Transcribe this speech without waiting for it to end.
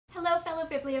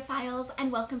Bibliophiles, and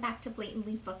welcome back to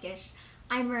Blatantly Bookish.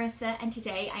 I'm Marissa, and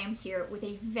today I am here with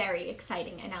a very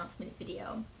exciting announcement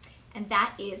video. And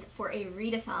that is for a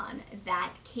readathon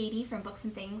that Katie from Books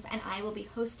and Things and I will be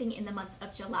hosting in the month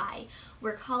of July.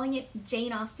 We're calling it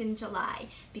Jane Austen July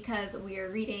because we're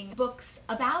reading books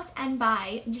about and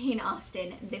by Jane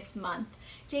Austen this month.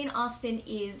 Jane Austen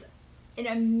is an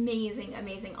amazing,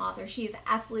 amazing author. She is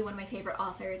absolutely one of my favorite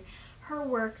authors. Her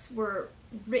works were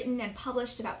written and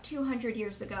published about 200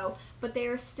 years ago, but they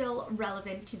are still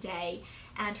relevant today,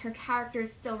 and her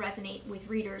characters still resonate with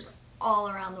readers all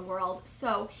around the world.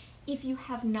 So if you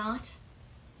have not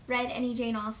read any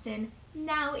Jane Austen,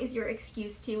 now is your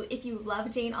excuse to. If you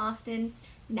love Jane Austen,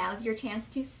 now's your chance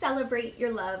to celebrate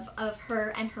your love of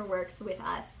her and her works with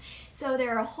us. So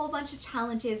there are a whole bunch of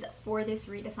challenges for this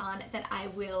readathon that I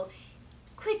will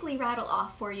quickly rattle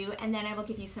off for you, and then I will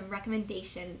give you some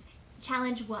recommendations.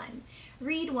 Challenge 1.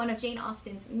 Read one of Jane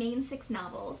Austen's main 6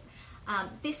 novels.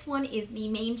 This one is the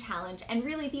main challenge and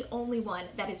really the only one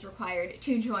that is required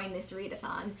to join this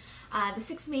readathon. The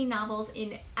 6 main novels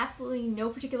in absolutely no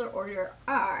particular order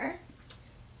are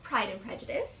Pride and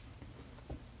Prejudice,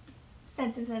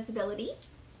 Sense and Sensibility,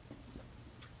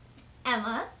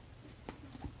 Emma,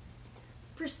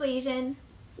 Persuasion,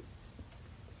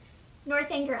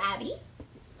 Northanger Abbey,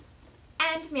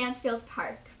 and Mansfield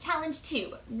Park. Challenge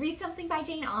 2. Read something by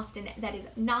Jane Austen that is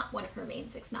not one of her main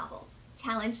 6 novels.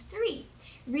 Challenge 3.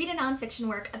 Read a nonfiction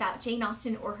work about Jane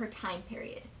Austen or her time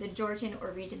period, the Georgian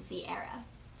or Regency Era.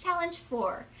 Challenge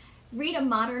 4. Read a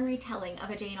modern retelling of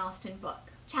a Jane Austen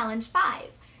book. Challenge 5.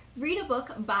 Read a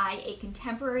book by a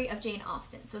contemporary of Jane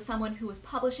Austen, so someone who was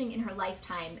publishing in her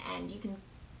lifetime, and you can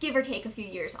give or take a few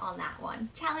years on that one.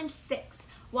 Challenge 6.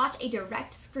 Watch a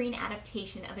direct screen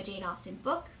adaptation of a Jane Austen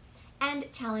book.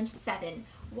 And Challenge 7.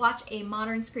 Watch a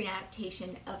modern screen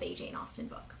adaptation of a Jane Austen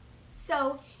book.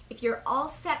 So if you're all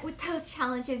set with those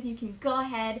challenges, you can go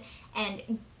ahead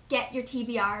and get your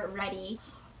TBR ready,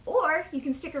 or you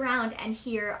can stick around and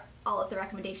hear all of the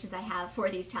recommendations I have for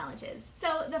these challenges.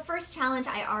 So the first challenge,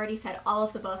 I already said all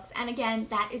of the books, and again,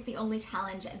 that is the only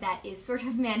challenge that is sort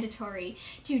of mandatory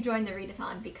to join the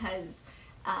readathon, because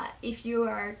if you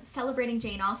are celebrating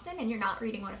Jane Austen and you're not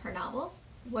reading one of her novels,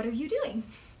 what are you doing?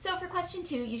 So for question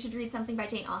 2, you should read something by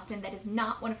Jane Austen that is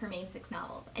not one of her main 6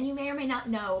 novels. And you may or may not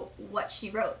know what she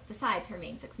wrote besides her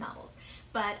main 6 novels.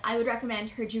 But I would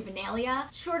recommend her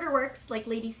juvenilia. Shorter works like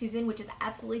Lady Susan, which is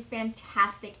absolutely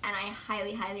fantastic, and I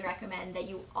highly, highly recommend that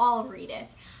you all read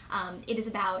it. It is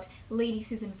about Lady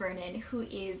Susan Vernon, who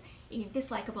is a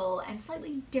dislikable and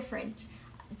slightly different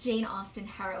Jane Austen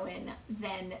heroine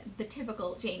than the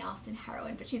typical Jane Austen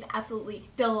heroine, but she's absolutely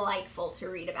delightful to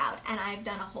read about, and I've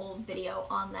done a whole video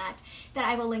on that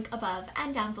I will link above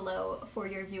and down below for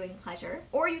your viewing pleasure.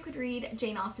 Or you could read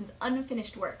Jane Austen's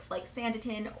unfinished works like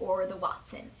Sanditon or the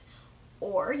Watsons,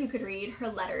 or you could read her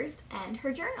letters and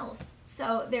her journals.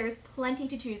 So there's plenty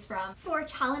to choose from. For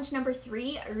challenge number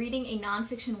 3, reading a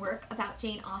nonfiction work about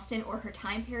Jane Austen or her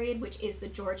time period, which is the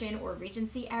Georgian or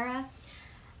Regency Era,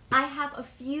 I have a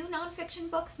few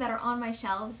nonfiction books that are on my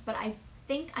shelves, but I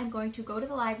think I'm going to go to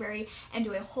the library and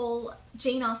do a whole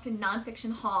Jane Austen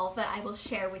nonfiction haul that I will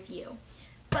share with you.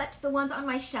 But the ones on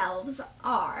my shelves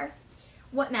are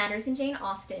What Matters in Jane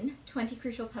Austen, 20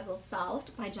 Crucial Puzzles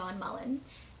Solved by John Mullen.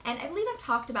 And I believe I've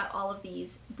talked about all of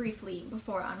these briefly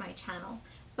before on my channel,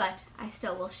 but I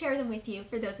still will share them with you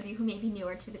for those of you who may be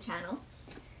newer to the channel.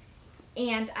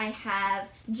 And I have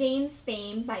Jane's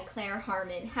Fame by Claire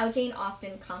Harmon, How Jane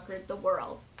Austen Conquered the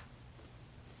World.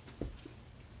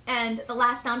 And the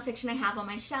last nonfiction I have on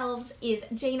my shelves is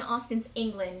Jane Austen's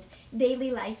England, Daily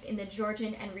Life in the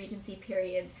Georgian and Regency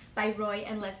Periods by Roy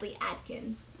and Leslie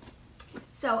Adkins.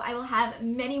 So I will have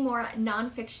many more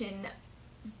nonfiction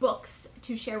books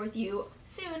to share with you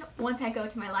soon once I go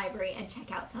to my library and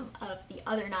check out some of the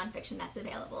other nonfiction that's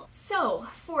available. So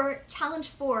for challenge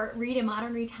 4, read a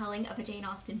modern retelling of a Jane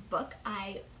Austen book,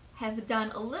 I have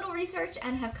done a little research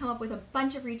and have come up with a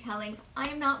bunch of retellings. I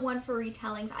am not one for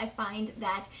retellings. I find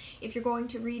that if you're going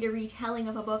to read a retelling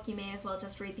of a book, you may as well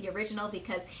just read the original,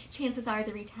 because chances are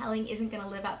the retelling isn't going to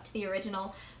live up to the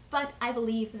original. But I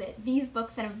believe that these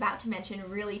books that I'm about to mention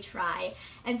really try.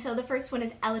 And so the first one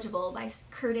is Eligible by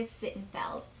Curtis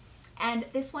Sittenfeld. And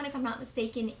this one, if I'm not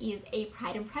mistaken, is a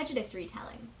Pride and Prejudice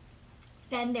retelling.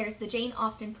 Then there's The Jane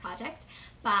Austen Project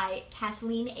by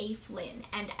Kathleen A. Flynn.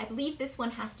 And I believe this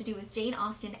one has to do with Jane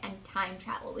Austen and time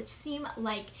travel, which seem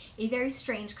like a very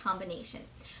strange combination.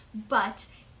 But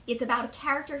it's about a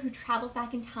character who travels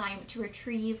back in time to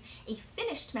retrieve a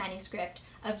finished manuscript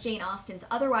of Jane Austen's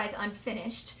otherwise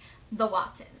unfinished The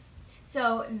Watsons.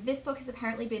 So this book has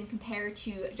apparently been compared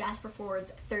to Jasper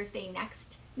Fford's Thursday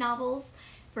Next novels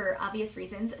for obvious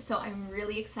reasons, so I'm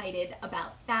really excited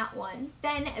about that one.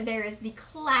 Then there is the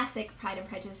classic Pride and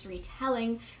Prejudice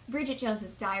retelling, Bridget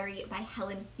Jones's Diary by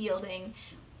Helen Fielding,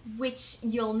 which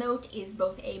you'll note is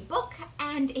both a book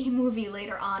and a movie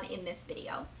later on in this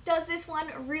video. Does this one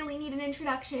really need an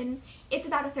introduction? It's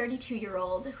about a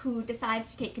 32-year-old who decides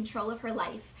to take control of her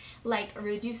life, like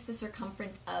reduce the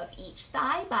circumference of each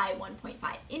thigh by 1.5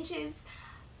 inches,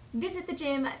 visit the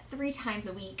gym 3 times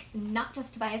a week, not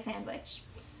just to buy a sandwich,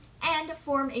 and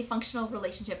form a functional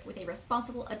relationship with a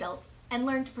responsible adult and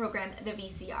learn to program the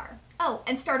VCR. Oh,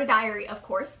 and start a diary, of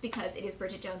course, because it is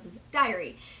Bridget Jones's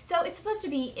diary. So it's supposed to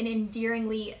be an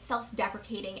endearingly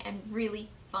self-deprecating and really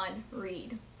fun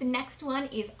read. The next one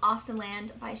is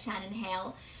Austenland by Shannon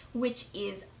Hale, which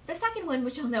is the second one,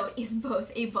 which you'll note is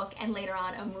both a book and later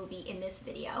on a movie in this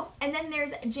video. And then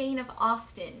there's Jane of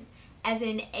Austen, as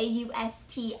in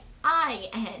Austin,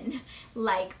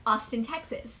 like Austin,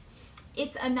 Texas.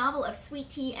 It's a novel of sweet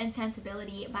tea and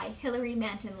sensibility by Hilary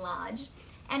Manton Lodge,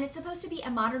 and it's supposed to be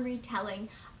a modern retelling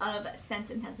of Sense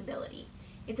and Sensibility.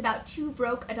 It's about 2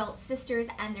 broke adult sisters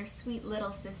and their sweet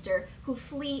little sister who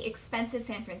flee expensive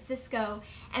San Francisco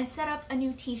and set up a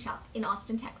new tea shop in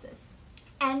Austin, Texas.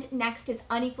 And next is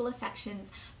Unequal Affections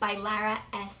by Lara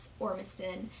S.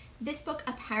 Ormiston. This book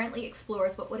apparently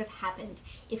explores what would have happened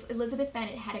if Elizabeth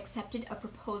Bennet had accepted a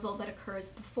proposal that occurs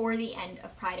before the end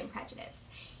of Pride and Prejudice.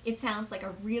 It sounds like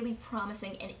a really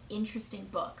promising and interesting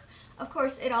book. Of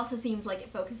course, it also seems like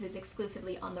it focuses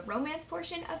exclusively on the romance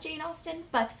portion of Jane Austen,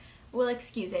 but we'll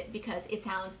excuse it because it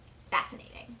sounds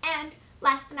fascinating. And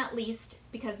last but not least,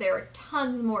 because there are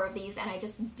tons more of these and I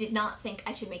just did not think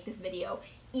I should make this video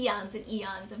eons and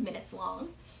eons of minutes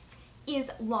long,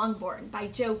 is Longbourn by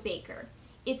Jo Baker.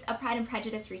 It's a Pride and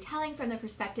Prejudice retelling from the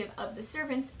perspective of the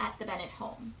servants at the Bennet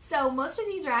home. So most of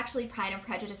these are actually Pride and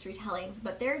Prejudice retellings,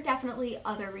 but there are definitely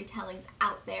other retellings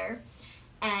out there,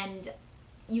 and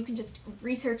you can just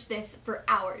research this for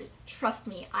hours. Trust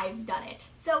me, I've done it.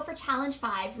 So for Challenge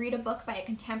 5, read a book by a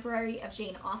contemporary of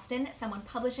Jane Austen, someone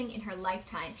publishing in her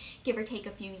lifetime, give or take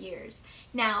a few years.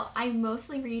 Now, I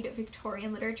mostly read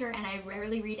Victorian literature, and I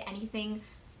rarely read anything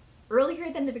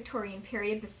earlier than the Victorian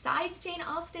period besides Jane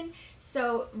Austen,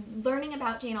 so learning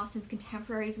about Jane Austen's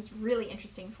contemporaries was really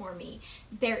interesting for me.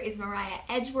 There is Maria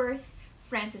Edgeworth,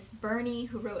 Frances Burney,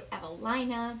 who wrote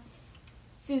Evelina,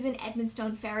 Susan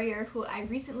Edmondstone Ferrier, who I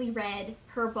recently read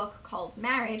her book called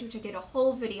Marriage, which I did a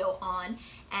whole video on,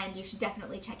 and you should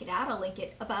definitely check it out. I'll link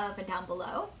it above and down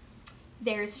below.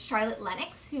 There's Charlotte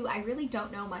Lennox, who I really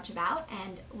don't know much about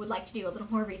and would like to do a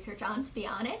little more research on, to be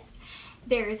honest.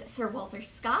 There's Sir Walter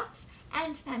Scott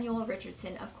and Samuel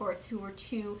Richardson, of course, who were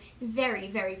 2 very,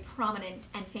 very prominent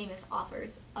and famous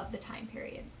authors of the time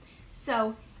period.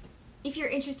 So if you're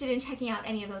interested in checking out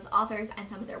any of those authors and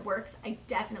some of their works, I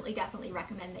definitely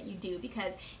recommend that you do,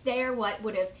 because they are what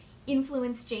would have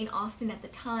influenced Jane Austen at the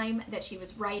time that she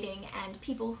was writing, and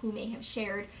people who may have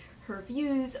shared her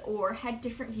views or had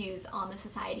different views on the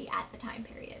society at the time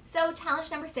period. So challenge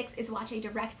number 6 is watch a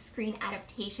direct screen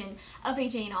adaptation of a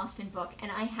Jane Austen book,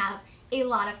 and I have a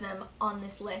lot of them on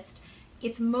this list.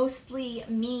 It's mostly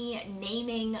me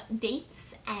naming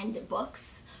dates and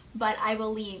books, but I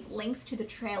will leave links to the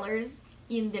trailers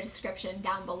in the description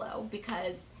down below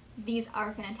because these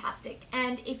are fantastic.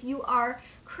 And if you are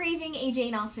craving a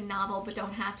Jane Austen novel but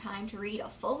don't have time to read a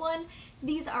full one,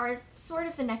 these are sort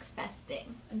of the next best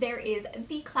thing. There is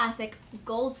the classic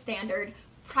gold standard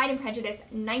Pride and Prejudice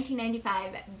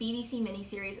 1995 BBC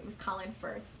miniseries with Colin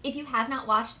Firth. If you have not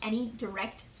watched any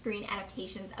direct screen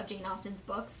adaptations of Jane Austen's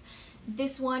books,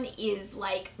 this one is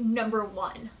like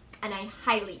 #1, and I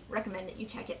highly recommend that you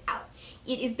check it out.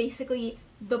 It is basically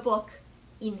the book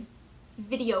in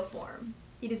video form.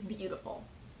 It is beautiful.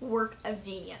 Work of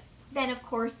genius. Then, of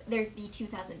course, there's the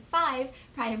 2005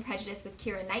 Pride and Prejudice with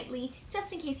Keira Knightley,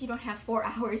 just in case you don't have 4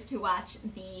 hours to watch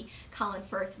the Colin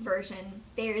Firth version.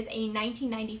 There's a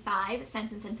 1995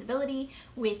 Sense and Sensibility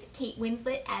with Kate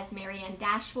Winslet as Marianne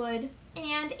Dashwood,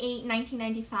 and a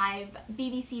 1995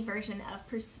 BBC version of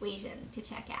Persuasion to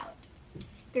check out.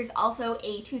 There's also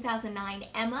a 2009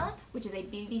 Emma, which is a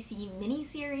BBC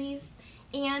miniseries,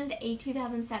 and a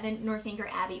 2007 Northanger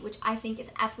Abbey, which I think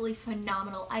is absolutely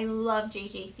phenomenal. I love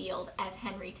J.J. Field as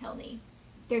Henry Tilney.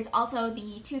 There's also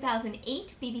the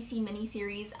 2008 BBC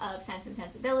miniseries of Sense and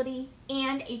Sensibility,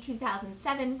 and a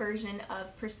 2007 version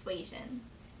of Persuasion.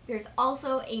 There's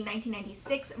also a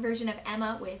 1996 version of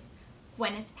Emma with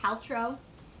Gwyneth Paltrow,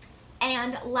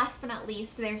 And last but not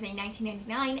least, there's a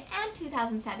 1999 and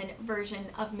 2007 version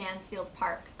of Mansfield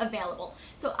Park available.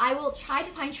 So I will try to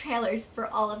find trailers for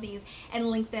all of these and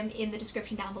link them in the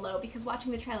description down below, because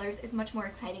watching the trailers is much more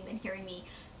exciting than hearing me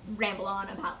ramble on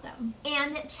about them.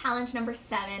 And challenge number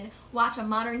 7, watch a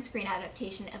modern screen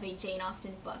adaptation of a Jane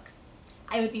Austen book.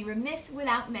 I would be remiss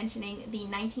without mentioning the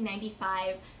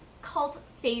 1995 cult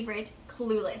favorite,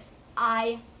 Clueless.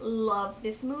 I love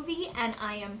this movie, and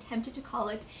I am tempted to call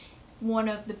it one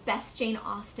of the best Jane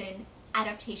Austen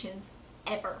adaptations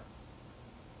ever.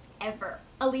 Ever.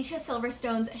 Alicia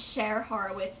Silverstone's Cher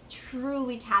Horowitz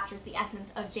truly captures the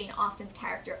essence of Jane Austen's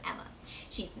character Emma.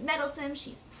 She's meddlesome,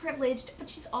 she's privileged, but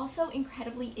she's also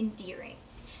incredibly endearing.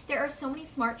 There are so many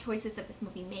smart choices that this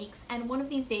movie makes, and one of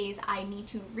these days I need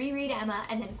to reread Emma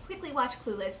and then quickly watch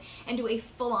Clueless and do a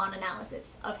full-on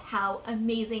analysis of how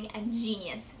amazing and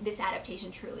genius this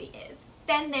adaptation truly is.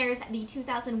 Then there's the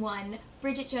 2001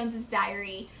 Bridget Jones's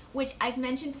Diary, which I've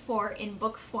mentioned before in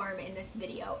book form in this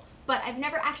video, but I've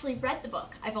never actually read the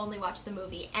book. I've only watched the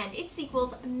movie and its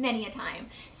sequels many a time.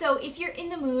 So if you're in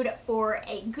the mood for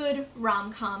a good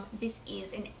rom-com, this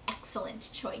is an excellent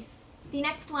choice. The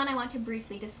next one I want to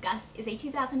briefly discuss is a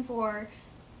 2004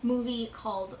 movie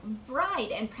called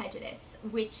Bride and Prejudice,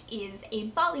 which is a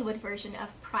Bollywood version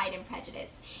of Pride and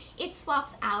Prejudice. It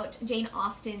swaps out Jane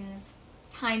Austen's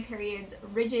time period's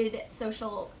rigid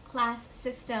social class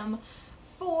system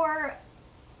for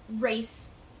race.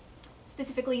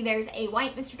 Specifically, there's a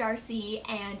white Mr. Darcy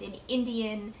and an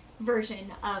Indian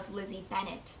version of Lizzie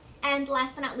Bennet. And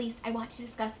last but not least, I want to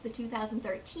discuss the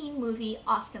 2013 movie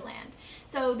Austenland.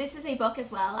 So this is a book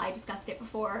as well. I discussed it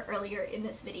before earlier in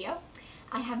this video.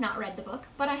 I have not read the book,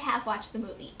 but I have watched the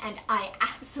movie, and I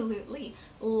absolutely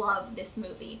love this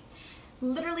movie.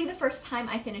 Literally the first time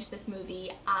I finished this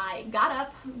movie, I got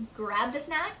up, grabbed a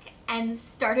snack, and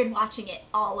started watching it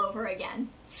all over again.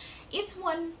 It's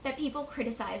one that people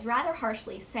criticize rather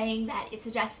harshly, saying that it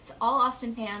suggests all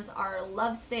Austen fans are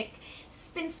lovesick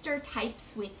spinster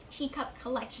types with teacup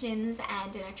collections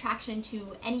and an attraction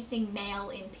to anything male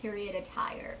in period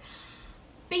attire.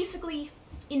 Basically,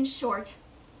 in short,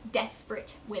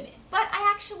 desperate women. But I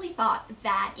actually thought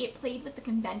that it played with the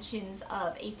conventions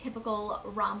of a typical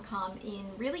rom-com in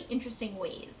really interesting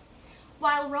ways.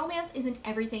 While romance isn't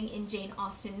everything in Jane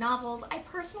Austen novels, I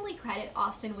personally credit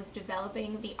Austen with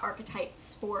developing the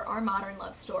archetypes for our modern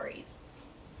love stories.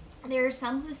 There are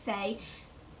some who say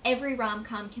every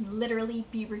rom-com can literally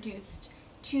be reduced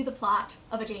to the plot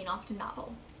of a Jane Austen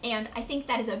novel. And I think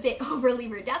that is a bit overly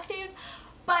reductive,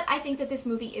 but I think that this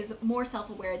movie is more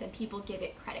self-aware than people give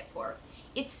it credit for.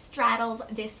 It straddles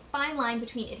this fine line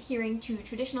between adhering to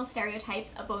traditional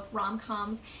stereotypes of both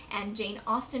rom-coms and Jane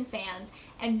Austen fans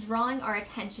and drawing our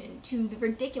attention to the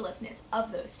ridiculousness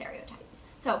of those stereotypes.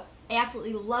 So I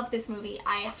absolutely love this movie.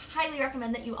 I highly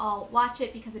recommend that you all watch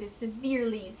it because it is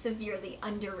severely, severely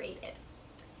underrated.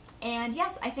 And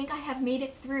yes, I think I have made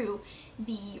it through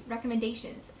the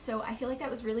recommendations. So I feel like that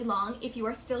was really long. If you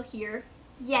are still here,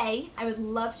 yay! I would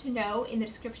love to know in the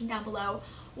description down below,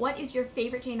 what is your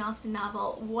favorite Jane Austen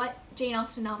novel? What Jane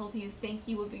Austen novel do you think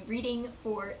you will be reading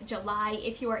for July?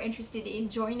 If you are interested in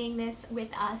joining this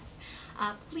with us,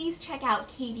 please check out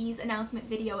Katie's announcement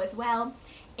video as well.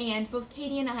 And both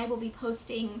Katie and I will be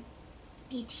posting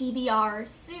a TBR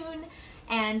soon,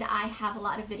 and I have a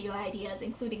lot of video ideas,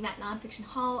 including that nonfiction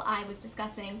haul I was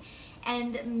discussing.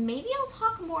 And maybe I'll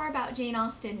talk more about Jane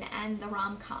Austen and the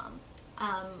rom-com.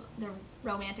 The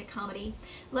romantic comedy.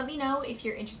 Let me know if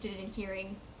you're interested in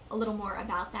hearing a little more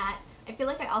about that. I feel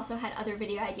like I also had other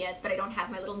video ideas, but I don't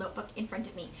have my little notebook in front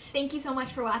of me. Thank you so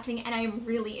much for watching, and I am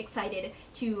really excited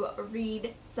to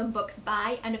read some books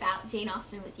by and about Jane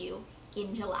Austen with you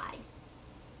in July.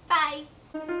 Bye!